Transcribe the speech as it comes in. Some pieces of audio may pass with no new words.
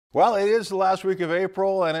Well, it is the last week of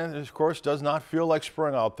April, and it, of course, does not feel like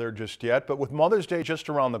spring out there just yet. But with Mother's Day just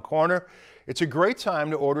around the corner, it's a great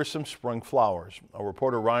time to order some spring flowers. Our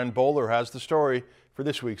reporter Ryan Bowler has the story for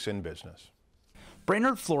this week's In Business.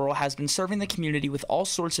 Brainerd Floral has been serving the community with all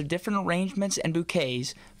sorts of different arrangements and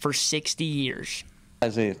bouquets for 60 years.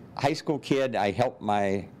 As a high school kid, I helped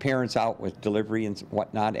my parents out with delivery and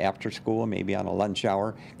whatnot after school, maybe on a lunch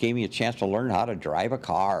hour. Gave me a chance to learn how to drive a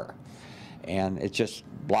car. And it just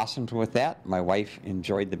blossomed with that. My wife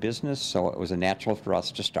enjoyed the business, so it was a natural for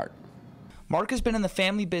us to start. Mark has been in the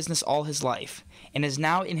family business all his life and is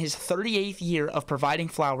now in his 38th year of providing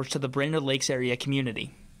flowers to the Brainerd Lakes area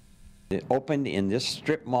community. It opened in this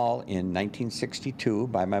strip mall in 1962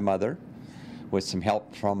 by my mother with some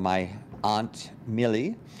help from my Aunt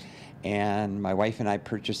Millie, and my wife and I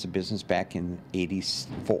purchased the business back in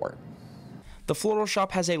 '84. The floral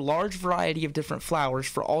shop has a large variety of different flowers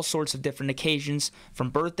for all sorts of different occasions,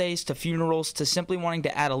 from birthdays to funerals to simply wanting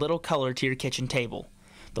to add a little color to your kitchen table.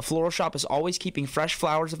 The floral shop is always keeping fresh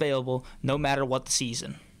flowers available no matter what the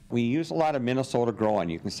season. We use a lot of Minnesota growing.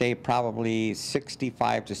 You can say probably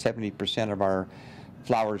 65 to 70% of our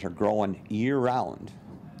flowers are growing year-round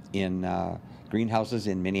in greenhouses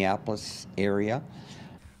in Minneapolis area.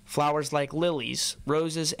 Flowers like lilies,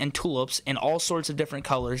 roses, and tulips in all sorts of different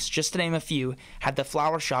colors, just to name a few, had the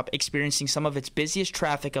flower shop experiencing some of its busiest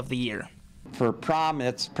traffic of the year. For prom,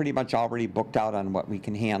 it's pretty much already booked out on what we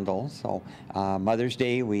can handle. So Mother's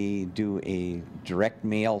Day, we do a direct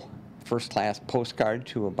mail first-class postcard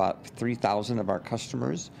to about 3,000 of our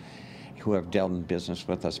customers who have done business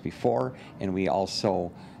with us before, and we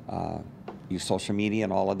also use social media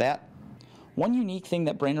and all of that. One unique thing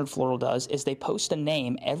that Brainerd Floral does is they post a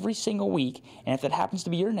name every single week, and if it happens to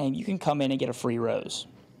be your name, you can come in and get a free rose.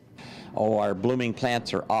 Oh, our blooming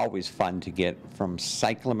plants are always fun to get, from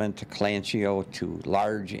cyclamen to calantio to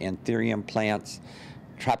large anthurium plants.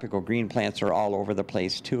 Tropical green plants are all over the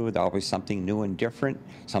place too. There's always something new and different.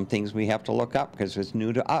 Some things we have to look up because it's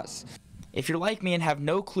new to us. If you're like me and have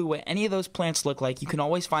no clue what any of those plants look like, you can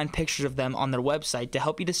always find pictures of them on their website to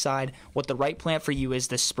help you decide what the right plant for you is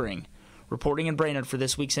this spring. Reporting in Brainerd for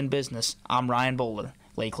this week's In Business, I'm Ryan Bowler,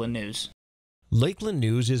 Lakeland News. Lakeland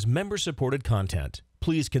News is member-supported content.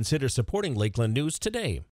 Please consider supporting Lakeland News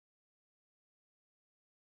today.